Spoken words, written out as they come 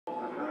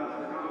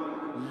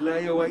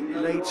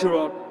layaway later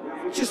on.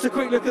 Just a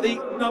quick look at the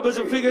numbers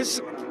and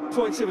figures.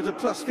 Points over to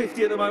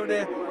 +50 at the moment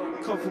there.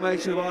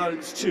 Confirmation of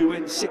Ireland's 2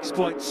 wins, 6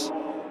 points.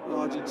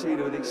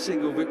 Argentina with a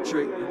single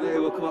victory, and they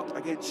will come up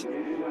against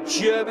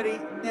Germany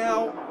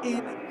now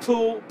in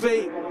Pool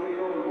B.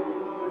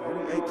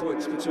 Only 8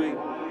 points between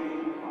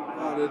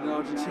Ireland and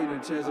Argentina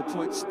in terms of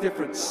points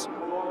difference.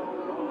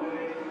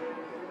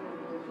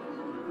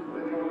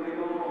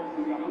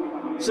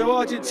 So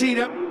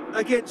Argentina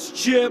against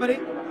Germany.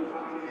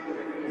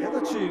 The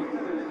other two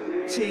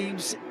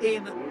teams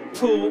in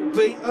Pool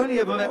B only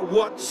ever met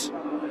once,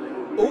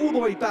 all the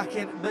way back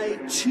in May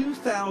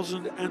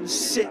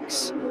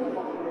 2006.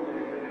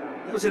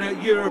 That was in a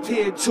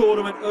European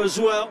tournament as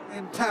well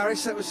in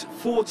Paris. That was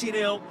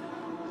 40-0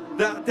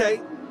 that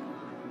day.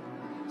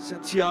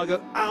 Santiago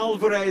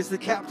Alvarez, the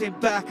captain,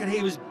 back, and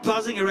he was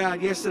buzzing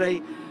around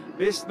yesterday.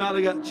 Missed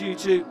Malaga due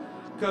to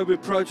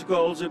COVID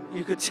protocols, and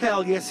you could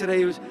tell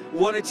yesterday he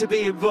wanted to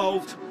be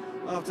involved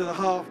after the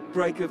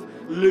half-break of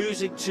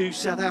losing to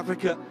South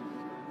Africa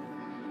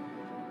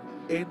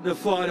in the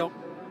final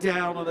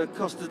down on the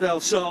Costa del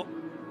Sol.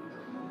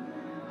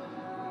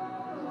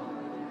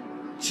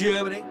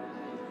 Germany,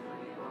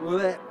 well,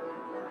 their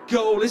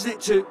goal, isn't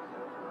it, to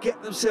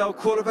get themselves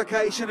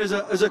qualification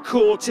as a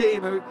core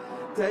team.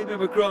 Damien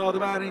McGrath, the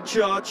man in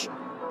charge,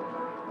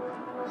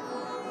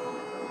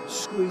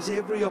 squeeze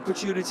every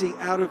opportunity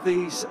out of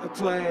these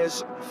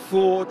players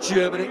for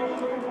Germany.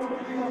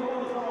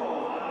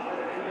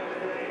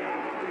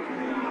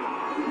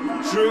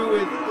 Drew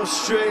with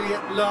Australia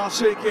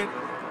last week in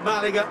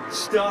Malaga,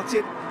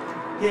 started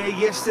here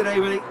yesterday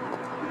with a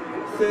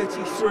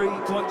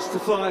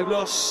 33-5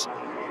 loss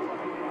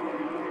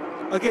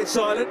against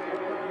Ireland.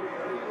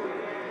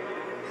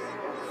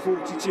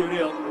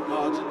 42-0,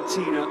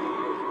 Argentina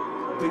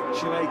beat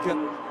Jamaica.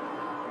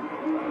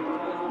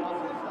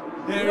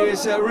 There he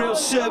is, a real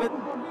servant.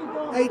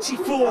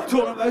 84th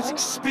tournament, most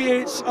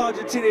experienced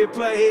Argentinian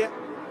player here,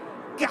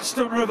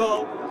 Gaston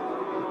Reval.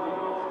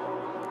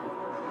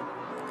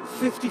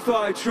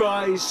 55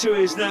 tries to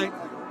his name.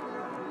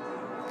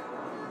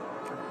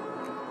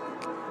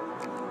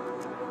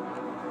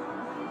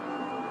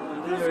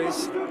 And there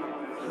is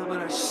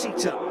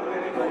Hamanashita,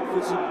 playing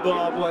for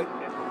Zimbabwe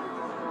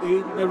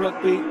in the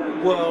Rugby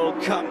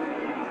World Cup.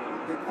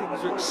 Big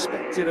things are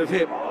expected of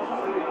him.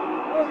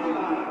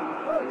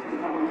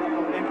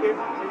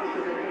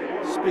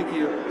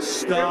 Speaking of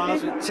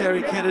stars, with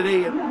Terry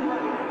Kennedy and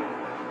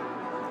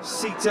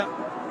Sita,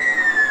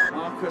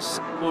 Marcus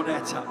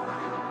Moneta.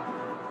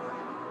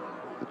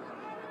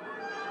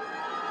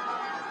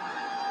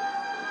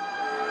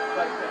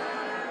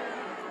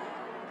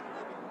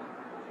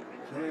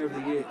 Player of the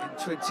Year in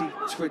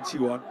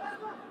 2021.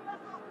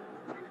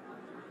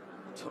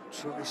 Top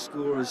try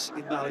scorers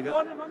in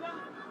Malaga.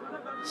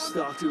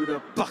 Started with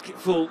a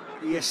bucketful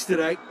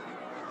yesterday.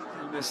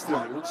 And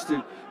Mestre wants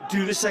to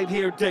do the same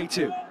here in day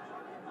 2.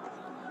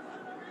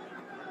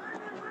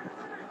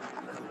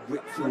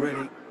 Width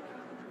already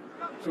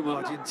from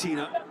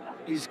Argentina.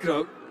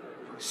 Isgro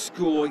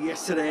score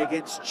yesterday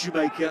against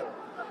Jamaica,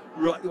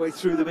 right the way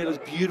through the middle.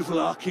 Beautiful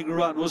arcing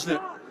run, wasn't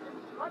it?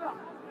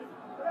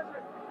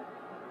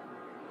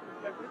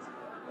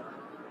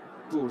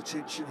 Ball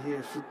attention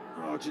here from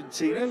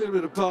Argentina. A little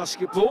bit of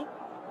basketball.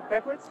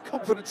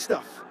 Confident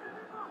stuff.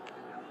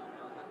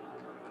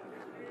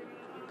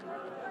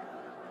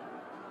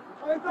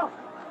 There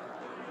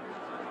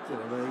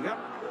you go.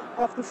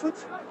 Off the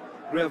foot.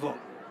 Reval.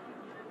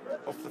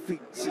 Off the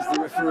feet, says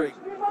the referee.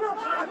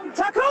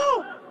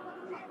 Tackle!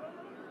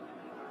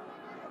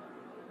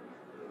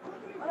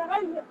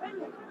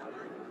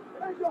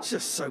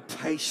 Just so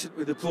patient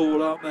with the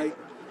ball, aren't they?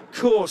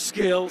 Core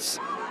skills,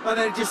 and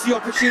then just the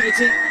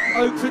opportunity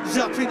opens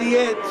up in the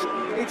end.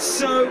 It's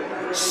so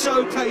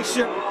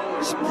patient.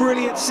 It's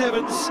brilliant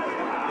sevens.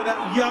 And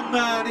that young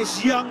man,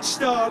 this young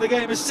star of the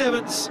game of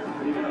sevens,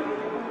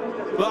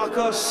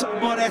 Marcos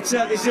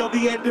Moneta, is on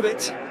the end of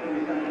it.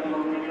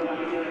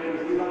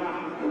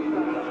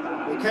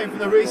 Came from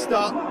the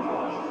restart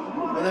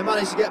and they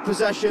managed to get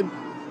possession,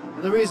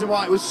 and the reason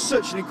why it was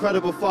such an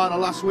incredible final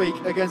last week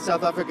against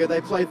South Africa, they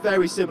played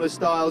very similar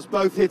styles,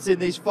 both hitting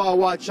these far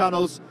wide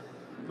channels.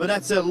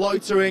 Moneta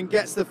loitering,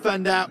 gets the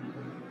fend out.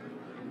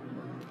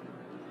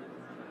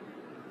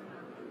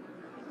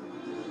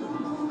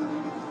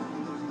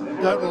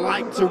 Don't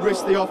like to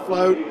risk the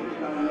offload.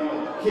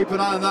 Keep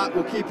an eye on that,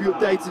 we'll keep you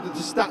updated with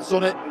the stats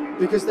on it,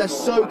 because they're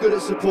so good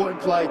at supporting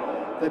play.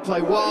 They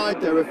play wide,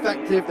 they're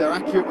effective, they're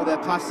accurate with their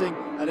passing,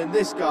 and in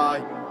this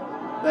guy,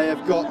 they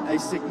have got a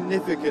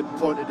significant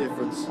point of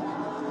difference.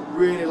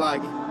 Really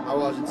like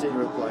how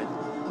Argentina have played.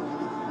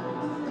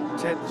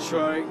 10th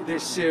try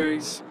this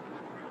series.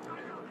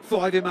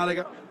 5 in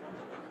Malaga.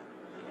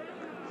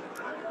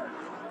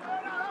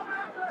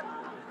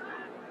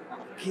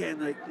 Again,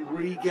 they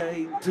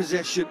regain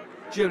possession.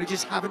 Germany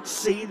just haven't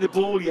seen the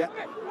ball yet.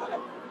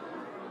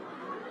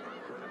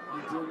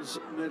 The bronze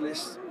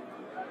medalist.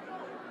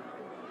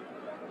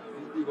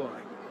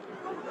 Dubai.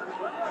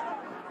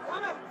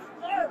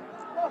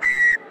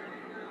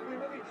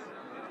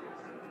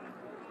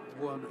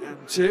 1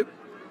 and 2.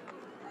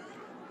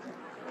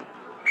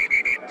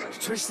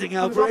 He's twisting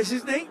Alvarez,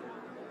 isn't he?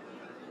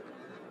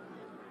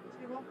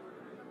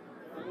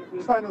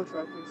 Final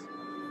try, please.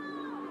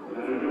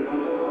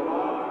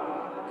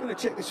 Going to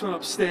check this one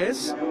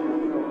upstairs.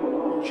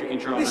 Chicken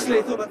try. Initially,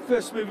 I thought that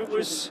first movement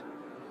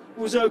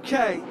was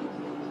okay.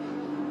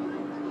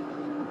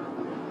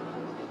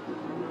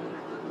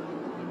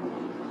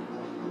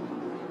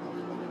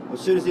 As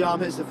soon as the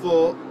arm hits the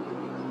floor,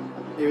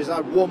 he has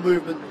had one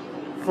movement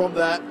from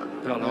there.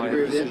 I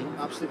agree with you.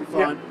 Absolutely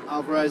fine. Yeah.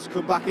 Alvarez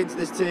come back into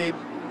this team,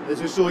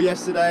 as we saw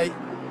yesterday.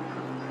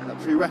 That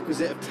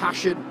prerequisite of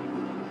passion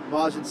from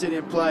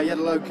Argentinian player. He had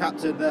a lone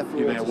captain, therefore.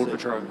 You may have one for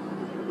try.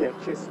 Yeah,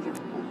 cheers.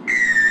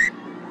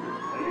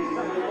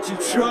 2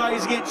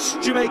 tries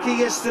against Jamaica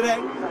yesterday.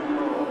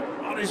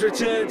 On his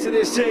return to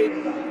this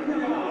team,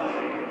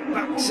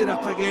 backs it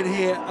up again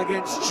here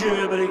against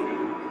Germany.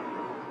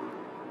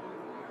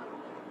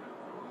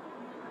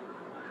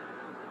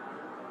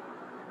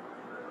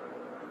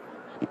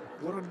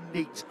 What a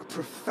neat,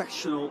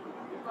 professional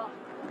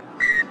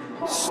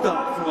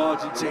start from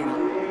Argentina.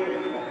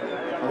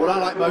 And what I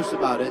like most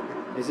about it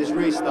is this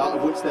restart,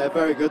 of which they're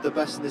very good, the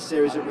best in this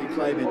series at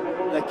reclaiming.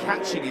 They're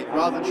catching it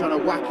rather than trying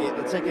to whack it.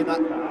 They're taking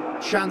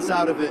that chance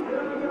out of it.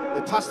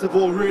 They pass the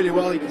ball really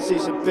well. You can see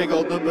some big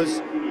old numbers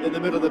in the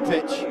middle of the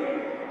pitch.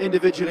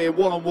 Individually and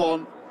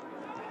one-on-one,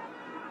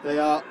 they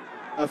are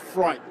a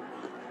fright.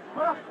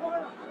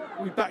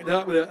 We backed that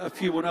up with a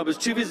few more numbers.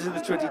 2 visits in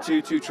the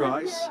 22, 2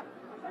 tries.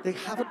 They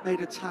haven't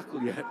made a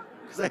tackle yet,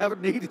 because they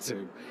haven't needed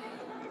to.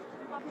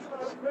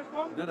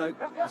 No,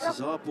 this is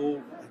our ball,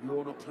 and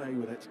you're not playing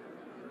with it.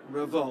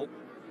 Revolt.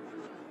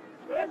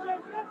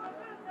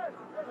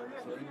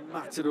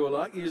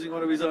 Matador-like, using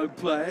one of his own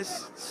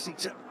players.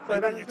 Sita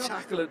making a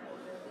tackle and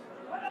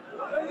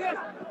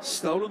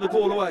stolen the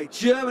ball away.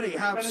 Germany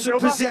have some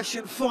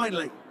possession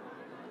finally.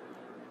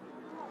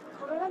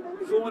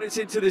 4 minutes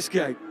into this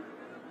game.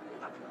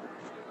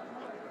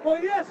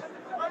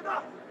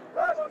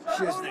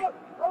 Chesney.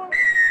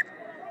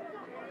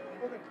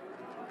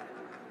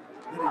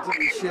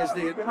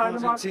 Chesney and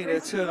Argentina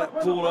turn that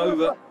ball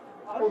over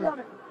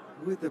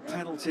with the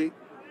penalty.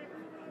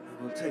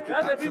 And we'll take it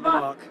back from the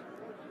mark.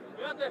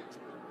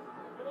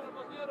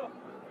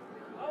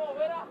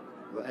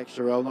 The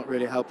extra roll not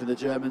really helping the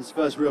Germans.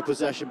 First real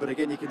possession, but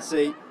again you can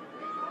see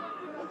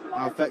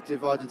how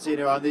effective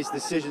Argentina are in these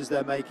decisions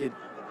they're making.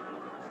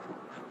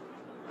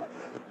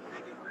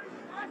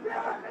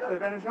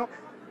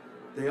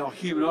 They are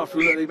human after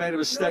all. They made a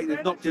mistake.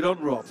 They've knocked it on,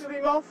 Rob.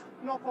 Sitting off,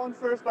 knock on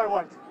first by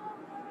White.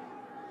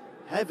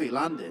 Heavy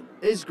landing.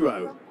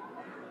 Isgro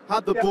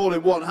had the ball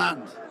in one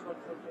hand.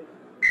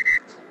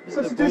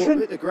 The ball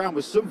hit the ground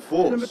with some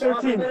force. Number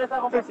 13.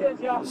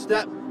 The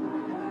step,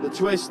 the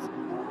twist,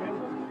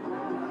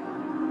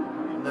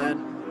 and then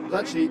it was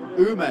actually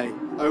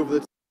Ume over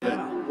the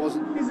top.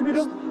 Wasn't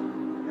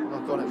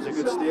knock on. It was a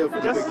good steal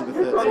from the big number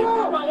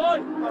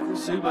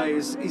 13. Ume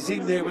is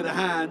in there with the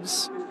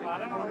hands.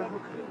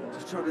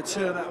 Just trying to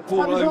turn that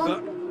ball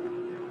over.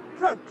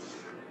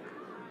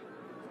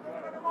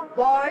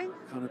 Line.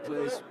 Kind of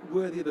players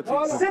worthy of the big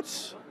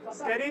boots.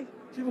 Steady.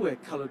 Do you ever wear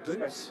coloured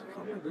boots? I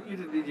can't remember. You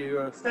didn't, did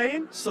you? Stay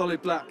in.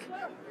 Solid black.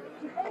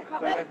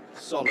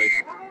 Solid.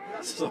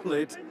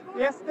 Solid.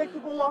 Yes, take the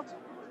ball out.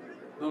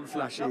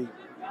 Non-flashy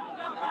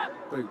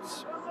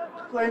boots.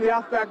 Playing the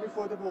halfback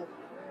before the ball.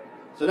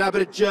 So now a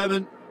bit of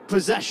German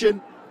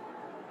possession.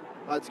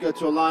 Let's go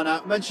to a line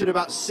out. Mentioned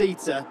about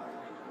Sita.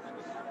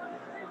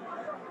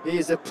 He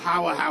is a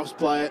powerhouse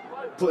player.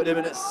 Putting him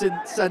in at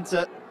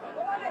centre.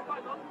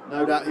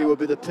 No doubt he will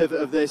be the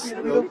pivot of this.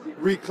 He'll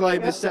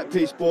reclaim the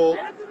set-piece ball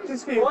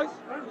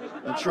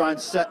and try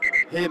and set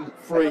him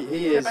free.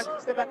 He is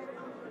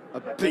a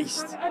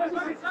beast.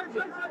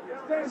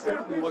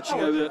 We were watching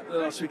over the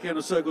last weekend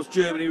or so, of course,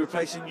 Germany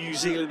replacing New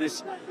Zealand,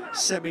 this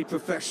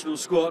semi-professional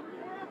squad.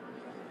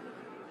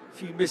 A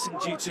few missing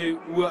due to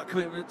work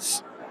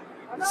commitments.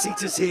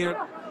 Sita's here.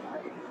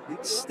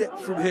 It's step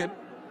from him.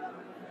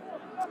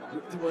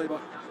 Looked away by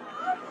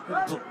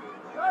Hempel.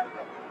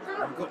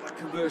 And got that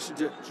conversion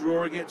to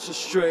draw against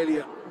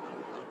Australia.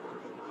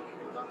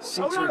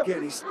 Sita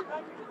again, he's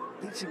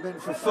beating men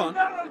for fun.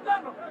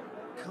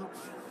 Can't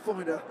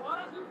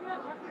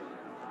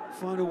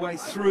find a way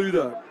through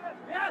though.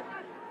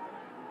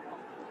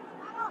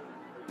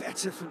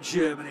 Better from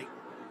Germany.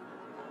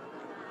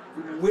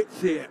 Good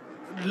width here,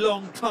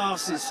 long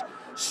passes,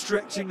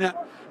 stretching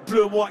that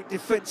blue and white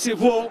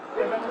defensive wall.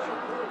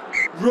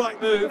 Right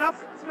move.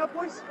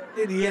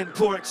 In the end,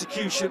 poor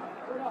execution.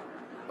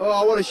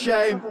 Oh, what a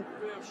shame.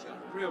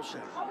 Real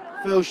shame.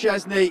 Phil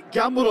Chesney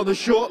gambled on the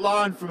short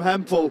line from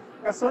Hempel.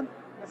 Yes, son.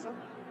 Yes, son.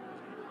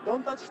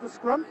 Don't touch the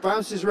scrum.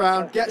 Bounces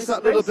round, gets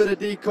that little bit of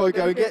decoy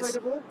going, gets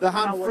the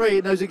hand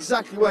free, knows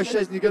exactly where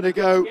Chesney's going to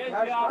go,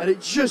 and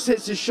it just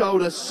hits his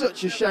shoulder.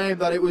 Such a shame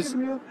that it was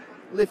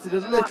lifted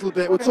a little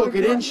bit. We're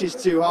talking inches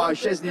too high.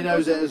 Chesney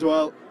knows it as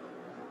well.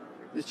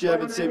 This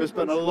German team has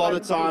spent a lot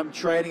of time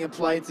training and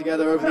playing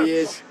together over the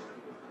years,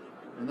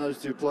 and those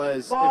two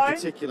players in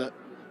particular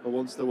are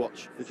ones to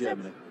watch for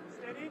Germany.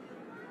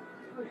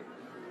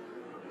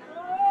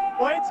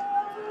 Wait.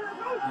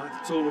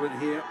 Ninth tournament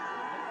here.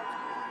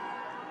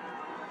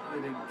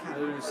 Played in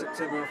Canada in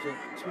September after a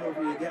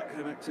 12-year gap,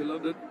 came back to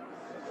London,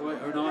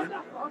 0809.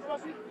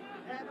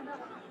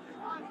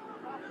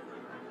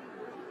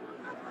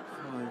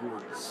 5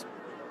 wins.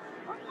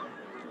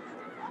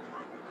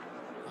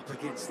 Up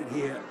against it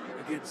here,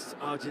 against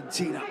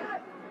Argentina.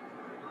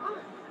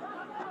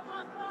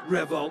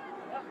 Revolt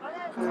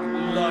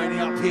lining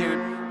up here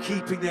and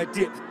keeping their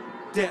depth,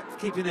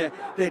 keeping their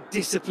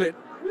discipline.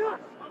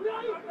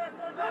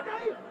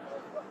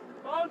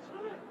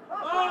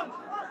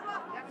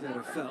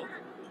 There felt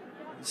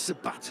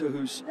Sabato,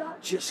 who's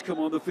just come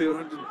on the field,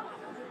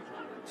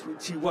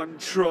 121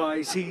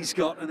 tries he's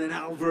got, and then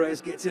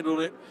Alvarez gets in on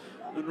it,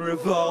 and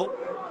Revolt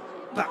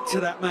back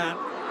to that man,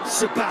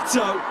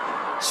 Sabato.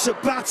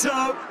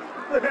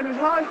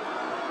 Finish line.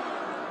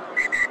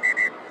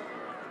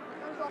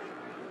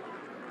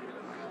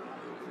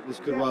 This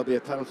could well be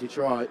a penalty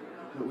try,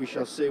 but we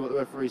shall see what the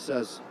referee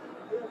says.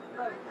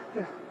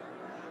 Yeah.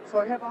 So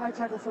I have a high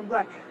tackle from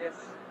Black. Yes.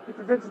 He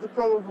prevented the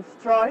problem of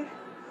try.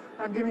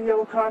 I'm giving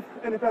yellow card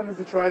and a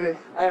penalty try there.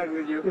 I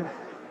agree with you. Yeah.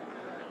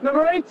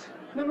 Number eight,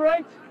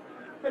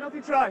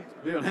 penalty try.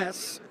 Leon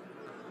Hess,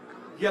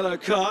 yellow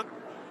card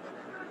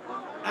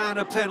and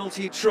a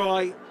penalty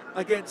try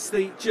against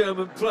the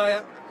German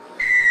player.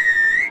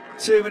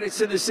 2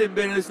 minutes in the sin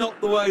bin, and it's not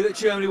the way that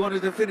Germany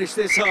wanted to finish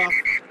this half.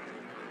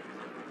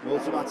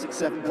 Automatic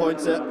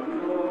 7-pointer.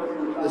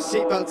 The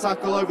seatbelt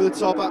tackle over the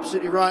top,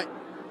 absolutely right.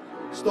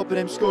 Stopping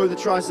him scoring the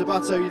try.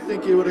 Sabato, you'd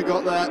think he would have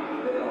got there.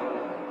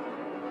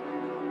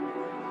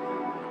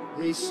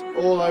 He's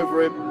all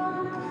over him.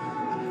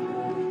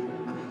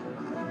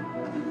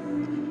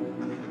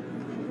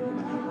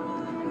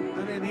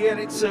 And in the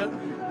end, it's a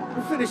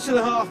finish to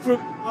the half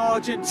from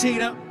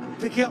Argentina,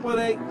 picking up where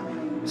they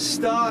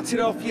started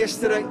off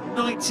yesterday,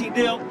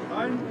 90-0.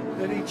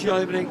 Then in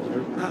Germany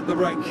at the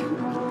break.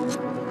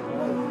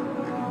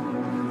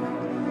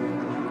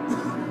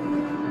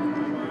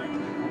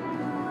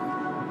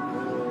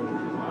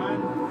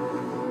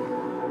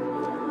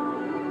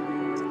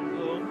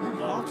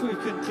 After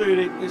we've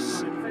concluded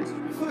this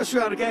first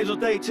round of games on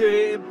day 2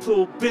 in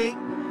Pool B, it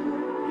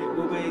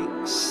will be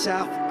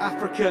South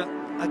Africa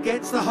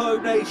against the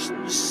home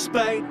nation,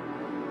 Spain.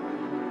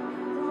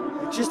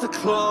 Just a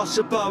class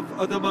above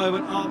at the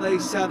moment, aren't they,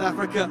 South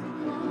Africa?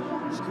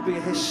 This could be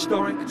a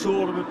historic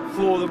tournament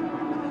for them.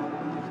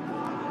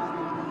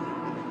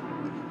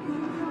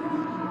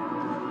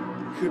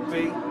 Could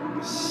be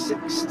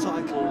 6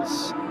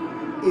 titles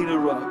in a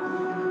row.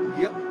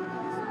 Yep,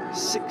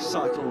 6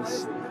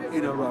 titles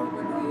in a row.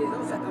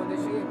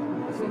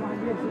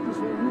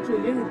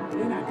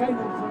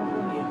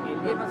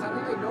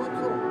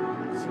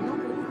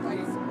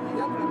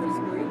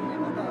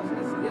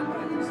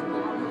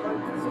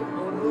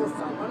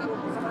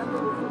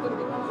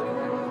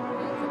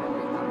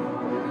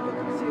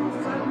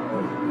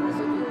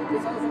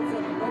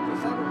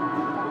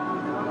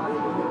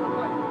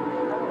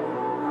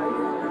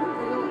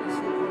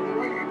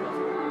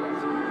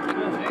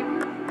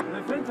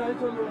 defensa de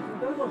estos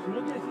resultados, si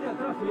no quieres ir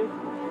atrás, con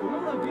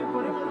un pie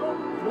parejo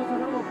no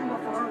cerramos puntos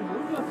favorables.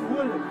 Nunca se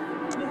vuelve,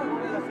 empieza a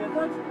correr hacia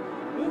atrás,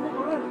 empieza a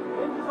correr,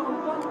 empieza a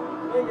buscar,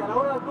 ella a la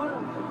hora de actuar,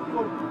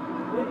 gol.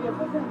 Y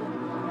después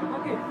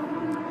ataque,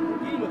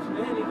 tranquilos,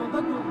 el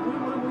contacto, muy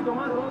un poquito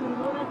más, rodando el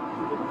gol, lo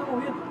estamos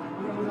bien.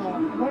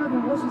 Ahora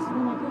con vos es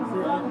una cosa,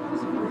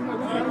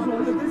 eso,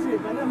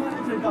 estaría más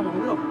enfrentamos,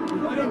 bro.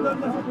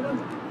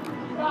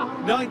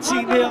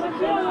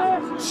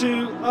 19-0 to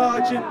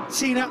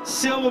Argentina,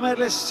 silver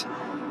medalist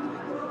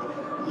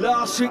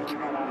last week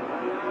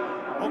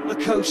on the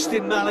coast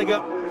in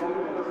Malaga.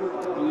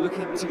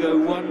 Looking to go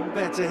one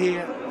better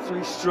here,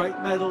 3 straight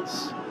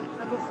medals.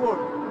 Number 4.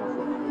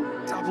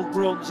 Double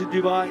bronze in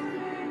Dubai.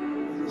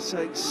 As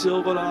I say,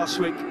 silver last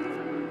week.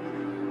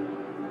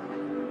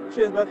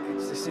 Cheers, bud.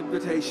 It's this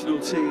invitational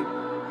team,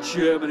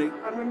 Germany.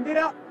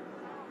 Argentina.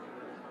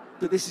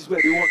 But this is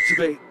where they want to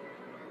be.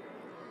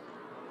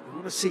 They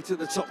want a seat at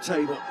the top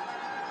table.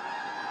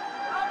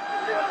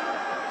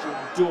 John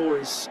Dorr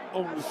is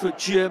on for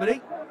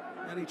Germany.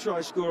 Any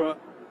try scorer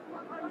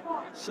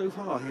so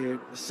far here in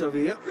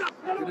Sevilla.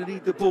 Going to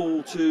need the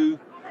ball to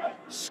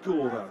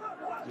score though.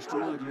 Just to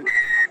remind you,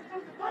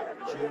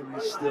 Germany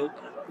still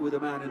with a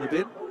man in the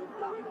bin.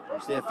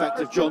 It's the effect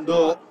of John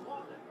Dorr.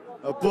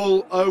 A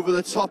bull over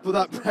the top of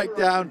that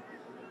breakdown.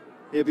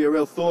 He'll be a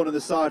real thorn in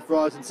the side for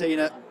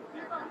Argentina.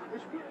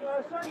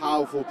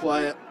 Powerful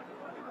player.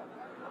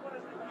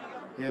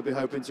 He'll be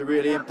hoping to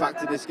really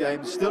impact in this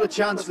game. Still a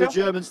chance for the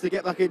Germans to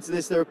get back into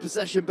this. They're a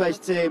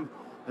possession-based team,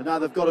 and now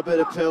they've got a bit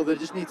of pill. They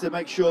just need to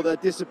make sure they're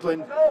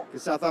disciplined,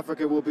 because South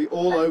Africa will be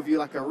all over you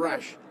like a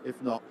rash, if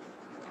not.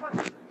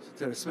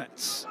 Dennis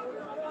Metz,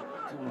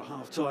 coming on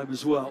half-time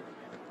as well.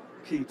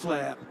 Key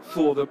player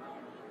for them.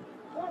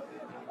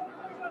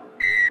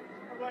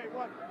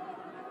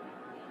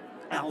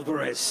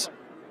 Alvarez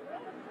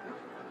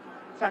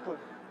Tackle.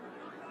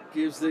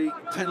 gives the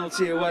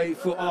penalty away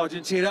for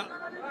Argentina.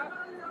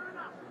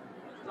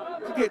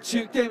 Get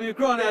to Damien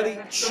McGrath now,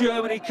 the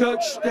Germany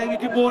coach. Damien,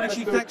 good morning to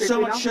you. Thanks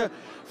so much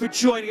for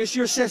joining us.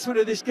 Your assessment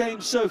of this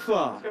game so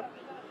far?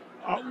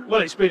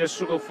 Well, it's been a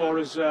struggle for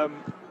us.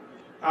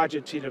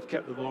 Argentina have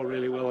kept the ball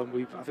really well,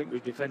 and I think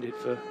we've defended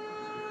for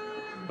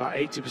about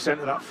 80%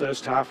 of that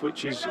first half,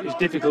 which is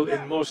difficult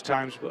in most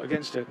times, but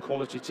against a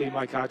quality team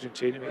like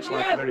Argentina, it makes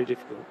life very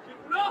difficult.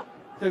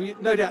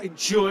 No doubt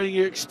enjoying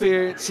your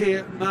experience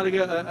here,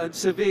 Malaga and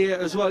Sevilla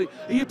as well.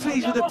 Are you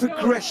pleased with the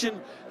progression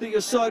that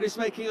your side is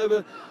making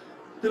over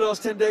the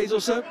last 10 days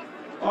or so?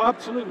 Oh,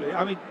 absolutely.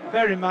 I mean,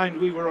 bear in mind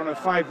we were on a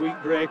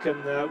 5-week break,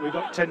 and we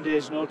got 10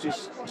 days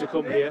notice to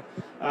come here.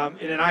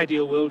 In an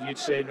ideal world, you'd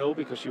say no,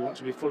 because you want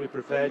to be fully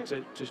prepared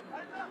to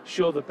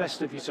show the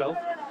best of yourself.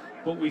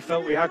 But we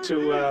felt we had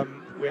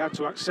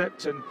to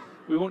accept, and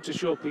we want to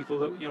show people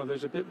that, you know,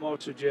 there's a bit more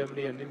to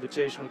Germany and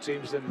invitational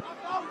teams than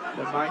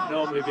might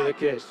normally be the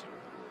case.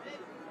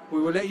 We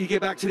will let you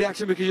get back to the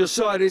action because your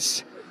side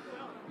is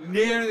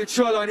nearing the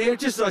try line here.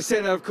 Just as I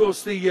said, of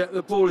course,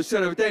 the ball is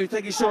set over. David,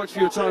 thank you so much for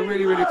your time.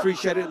 Really, really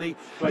appreciate it, and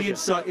the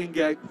insight in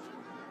game.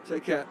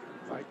 Take care.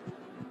 Bye.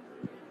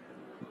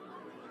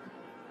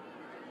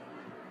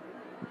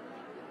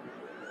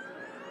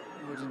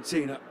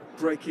 Argentina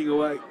breaking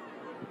away.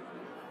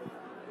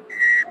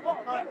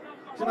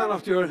 He's a man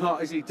after your own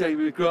heart, isn't he,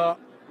 Damien McGrath?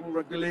 All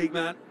rugby league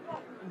man.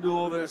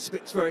 Northern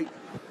spits very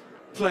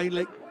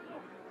plainly.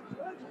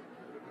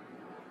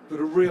 But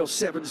a real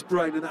sevens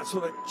brain, and that's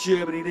what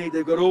Germany need.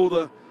 They've got all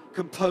the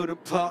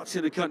component parts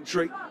in the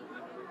country.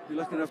 You're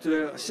lucky enough to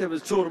do a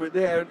sevens tournament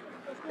there, and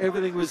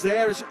everything was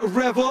there. It's a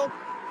revel.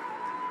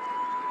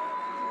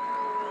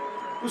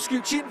 We'll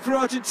scooch in for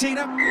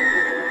Argentina.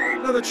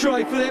 Another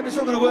try for them. It's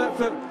not going to work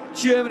for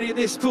Germany in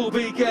this Pool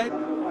B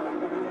game.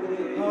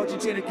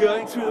 Argentina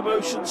going through the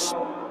motions.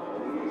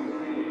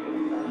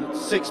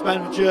 6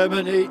 men for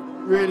Germany,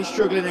 really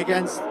struggling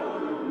against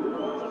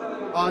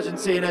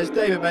Argentina. As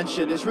David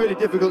mentioned, it's a really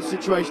difficult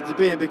situation to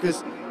be in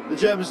because the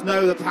Germans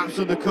know that perhaps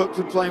undercooked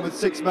and playing with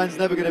 6 men is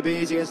never going to be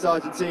easy against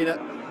Argentina.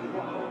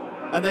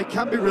 And they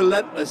can be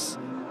relentless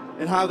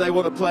in how they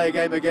want to play a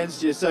game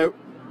against you. So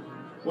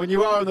when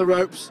you are on the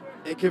ropes,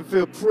 it can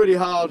feel pretty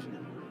hard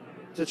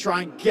to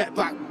try and get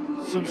back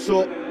some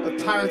sort of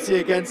parity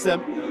against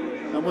them.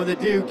 And when they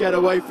do get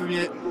away from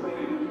you,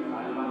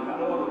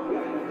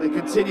 they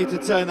continue to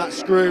turn that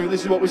screw.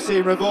 This is what we see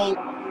in Revolt.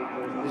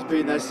 He's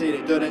been there, seen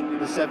it, done it in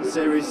the 7th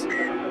series.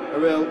 A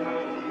real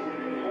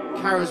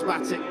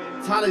charismatic,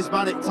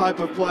 talismanic type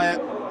of player.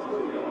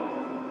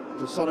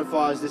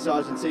 Personifies this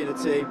Argentina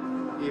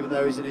team, even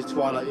though he's in his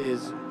twilight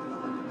years.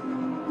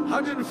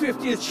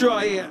 150th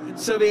try here in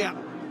Sevilla.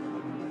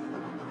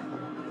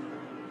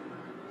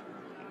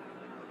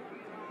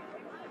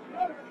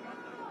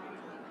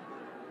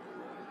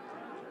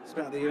 It's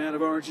about the amount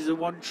of oranges in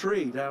one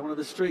tree down one of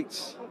the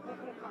streets.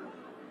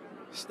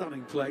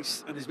 Stunning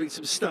place, and there's been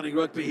some stunning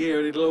rugby here,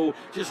 and it'll all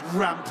just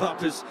ramp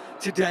up as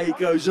today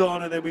goes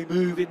on, and then we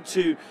move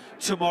into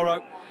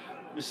tomorrow.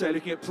 We're say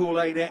looking at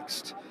Pool A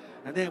next,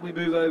 and then we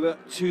move over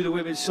to the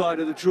women's side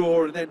of the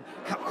draw, and then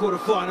Cup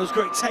quarter-finals.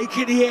 Great take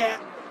in the air.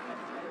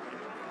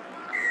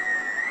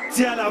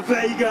 De La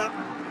Vega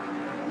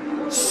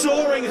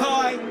soaring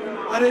high,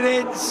 and it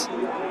ends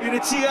in a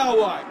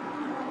TRY.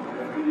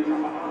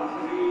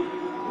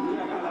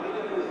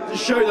 To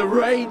show the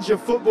range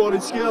of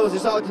footballing skills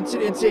this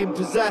Argentinian team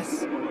possess,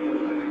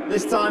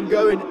 this time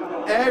going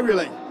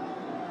aerially.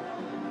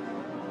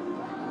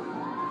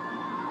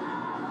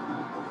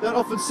 Don't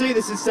often see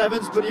this in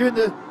sevens, but you're in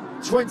the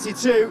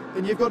 22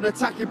 and you've got an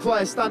attacking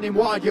player standing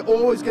wide, you're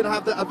always going to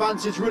have that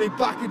advantage running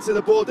back into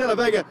the ball. De La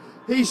Vega,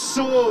 he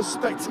soars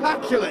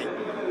spectacularly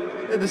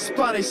in the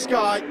Spanish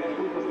sky,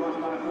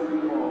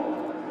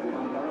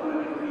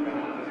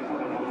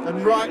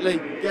 and rightly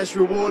gets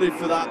rewarded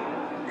for that.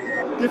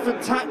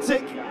 Different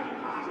tactic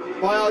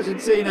by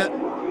Argentina,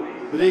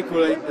 but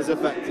equally as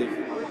effective.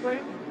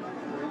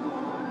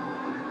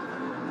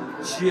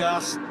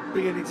 Just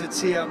beginning to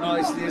tee up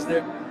nicely, isn't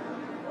it?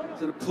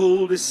 To the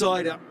pool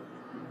decider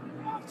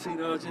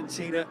between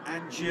Argentina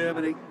and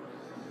Germany.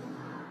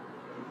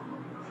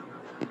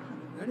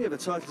 The only other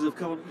titles have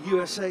come on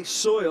USA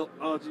soil,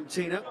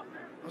 Argentina.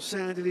 Los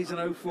Angeles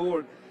in 04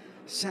 and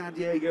San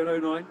Diego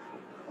in 09.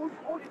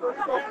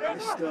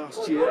 This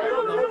last year,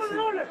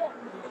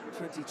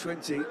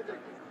 2020.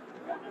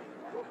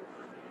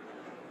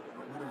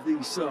 One of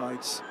these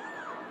sides,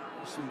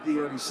 obviously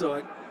the only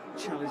side,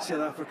 challenge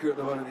South Africa at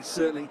the moment. It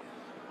certainly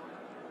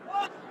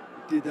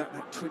did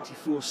that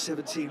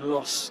 24-17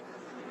 loss.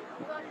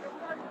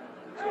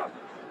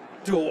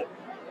 Dort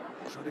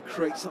trying to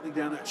create something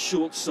down that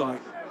short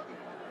side.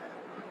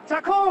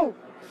 Tackle!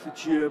 For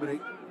Germany.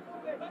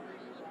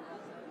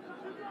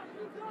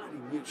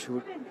 Pretty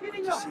mutual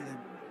to see them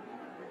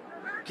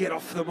get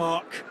off the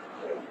mark.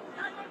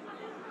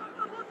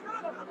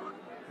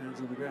 Hands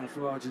on the ground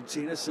from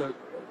Argentina, so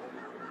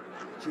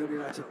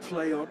Germany had to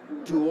play on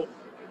Dort.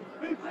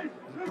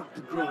 Back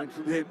to grind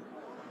from him.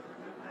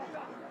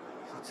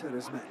 So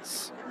Terres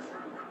Metz.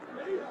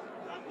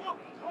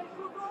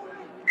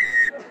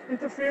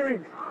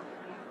 Interfering.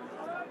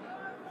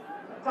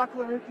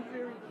 tackler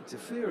interfering.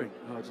 Interfering,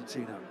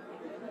 Argentina.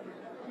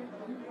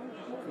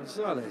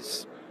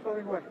 Gonzalez.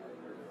 Going away.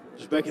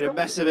 Just making a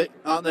mess of it,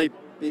 aren't they?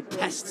 Being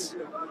pests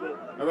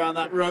around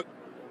that rope.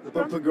 The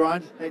bump and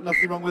grind, ain't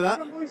nothing wrong with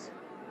that.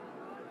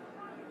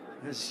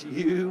 As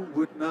you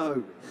would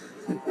know.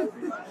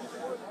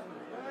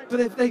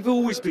 But they've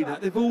always been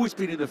that. They've always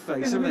been in the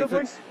face, haven't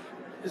they?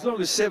 As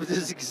long as Sevens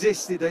has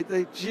existed,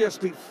 they've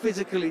just been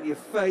physical in your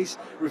face,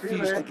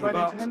 refused to give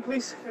up.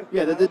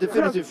 Yeah, they're the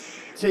definitive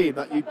team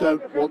that you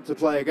don't want to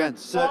play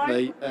against.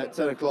 Certainly at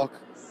 10 o'clock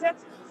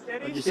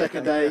on your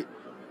second day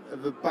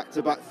of a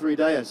back-to-back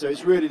three-dayer. So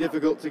it's really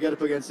difficult to get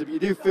up against them. You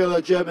do feel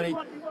that Germany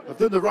have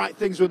done the right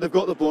things when they've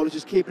got the ball. It's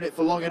just keeping it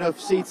for long enough.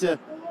 Sita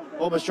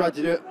almost tried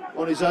to do it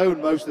on his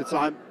own most of the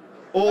time.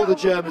 All the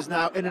Germans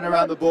now in and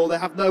around the ball. They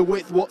have no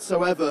width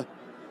whatsoever.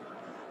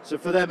 So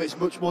for them, it's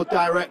much more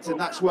direct, and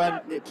that's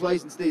when it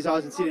plays into these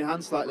Argentinian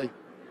hands slightly.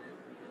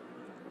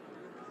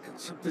 Got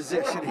some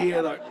possession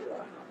here, though.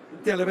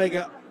 De La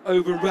Vega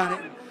overran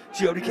it.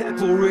 Germany kept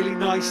the ball really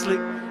nicely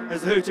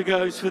as the Huta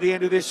goes for the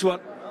end of this one.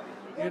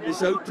 In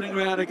this opening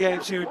round of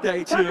games here in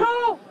day 2.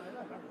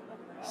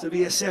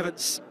 Sevilla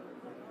Sevens.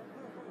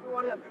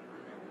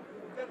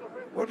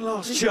 One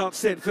last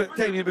chance then for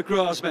Damien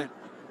McGrath's men.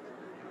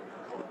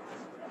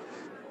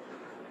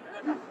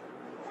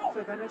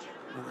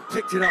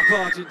 Picked it up,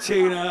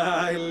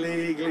 Argentina,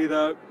 illegally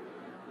though.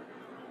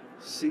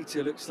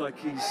 Sita looks like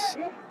he's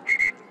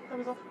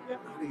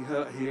really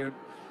hurt here.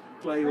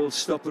 Play will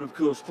stop, and of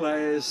course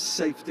players'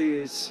 safety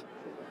is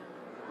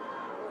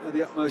of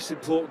the utmost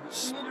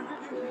importance.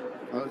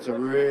 Well, it's a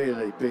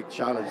really big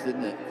challenge,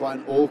 didn't it? Quite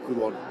an awkward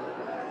one.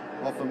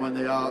 Often when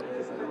they are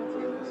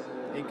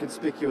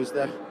inconspicuous,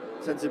 they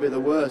tend to be the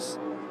worst.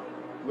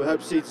 We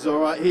hope Sita's all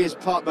right. He is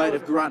part made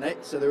of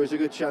granite, so there is a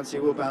good chance he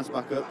will bounce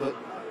back up, but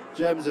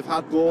Germans have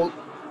had ball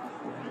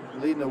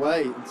leading the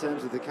way in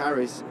terms of the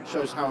carries. It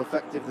shows how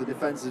effective the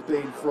defence has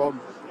been from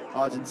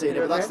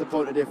Argentina, but that's the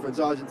point of difference.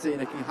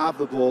 Argentina can have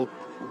the ball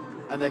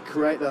and they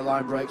create their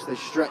line breaks, they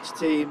stretch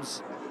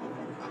teams,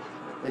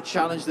 they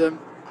challenge them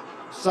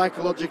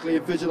psychologically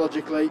and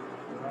physiologically,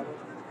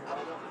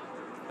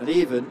 and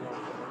even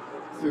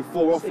through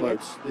 4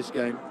 offloads this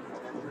game.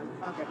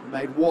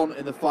 Made 1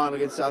 in the final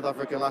against South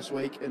Africa last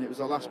week, and it was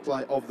the last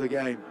play of the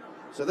game.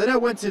 So they know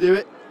when to do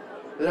it.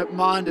 They don't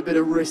mind a bit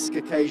of risk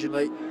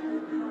occasionally.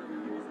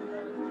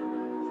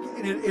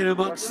 In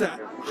amongst that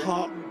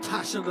heart and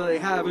passion that they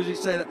have, as you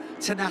say, that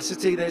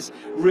tenacity, there's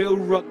real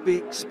rugby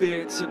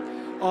experience and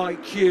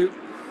IQ.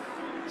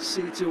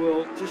 Sita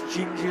will just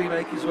gingerly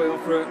make his way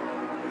off for a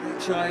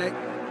HIA.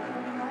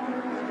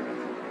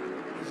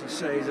 As you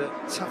say, he's a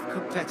tough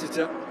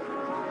competitor.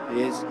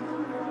 He is.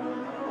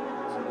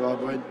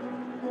 Zimbabwean,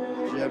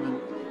 German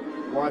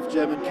wife,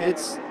 German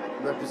kids,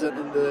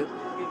 representing the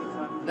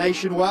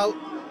nation well.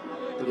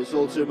 But it's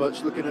all too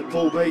much. Looking at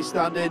Pool B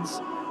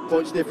standings,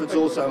 points difference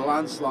also a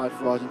landslide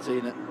for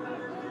Argentina.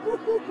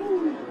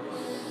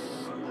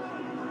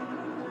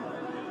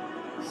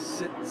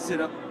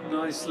 Sit up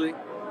nicely.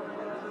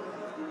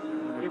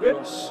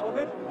 Across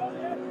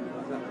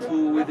that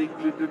pool with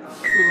England and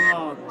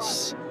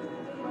France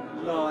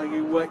lying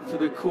in wait for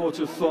the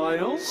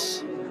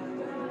quarter-finals.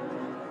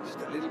 Just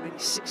a little mini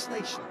Six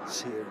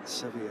Nations here in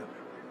Sevilla.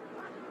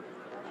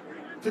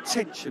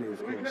 Potentially,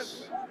 of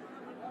course.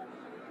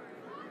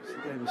 It's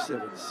the game of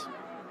sevens.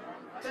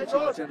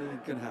 Anything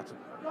can happen.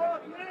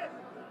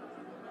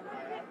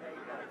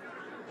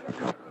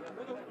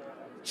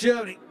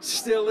 Germany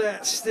still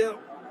there, still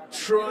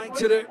trying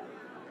to do.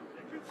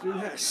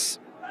 Yes.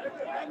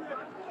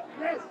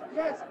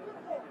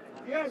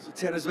 So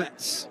Tennis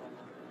Metz.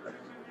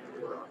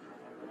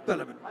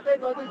 Bellerman.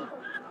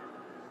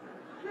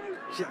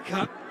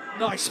 Jacquin,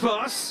 nice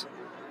pass.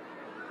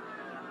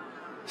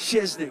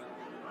 Szczesny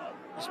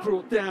is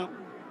brought down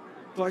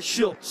by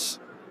Schultz.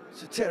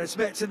 So Tennis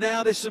Metz, and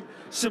now there's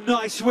some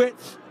nice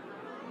width.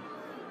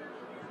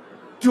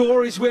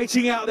 Dor is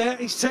waiting out there,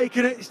 he's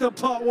taken it, he's done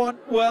part 1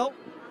 well.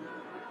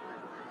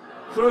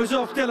 Throws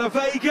off De La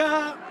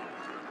Vega.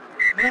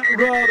 That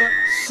rather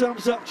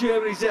sums up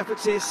Germany's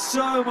efforts here.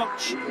 So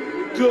much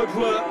good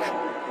work.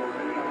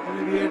 And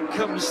in the end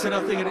comes to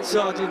nothing, and it's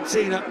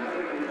Argentina.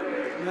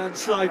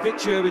 Landslide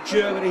victory over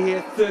Germany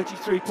here,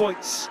 33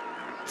 points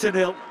to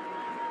 0.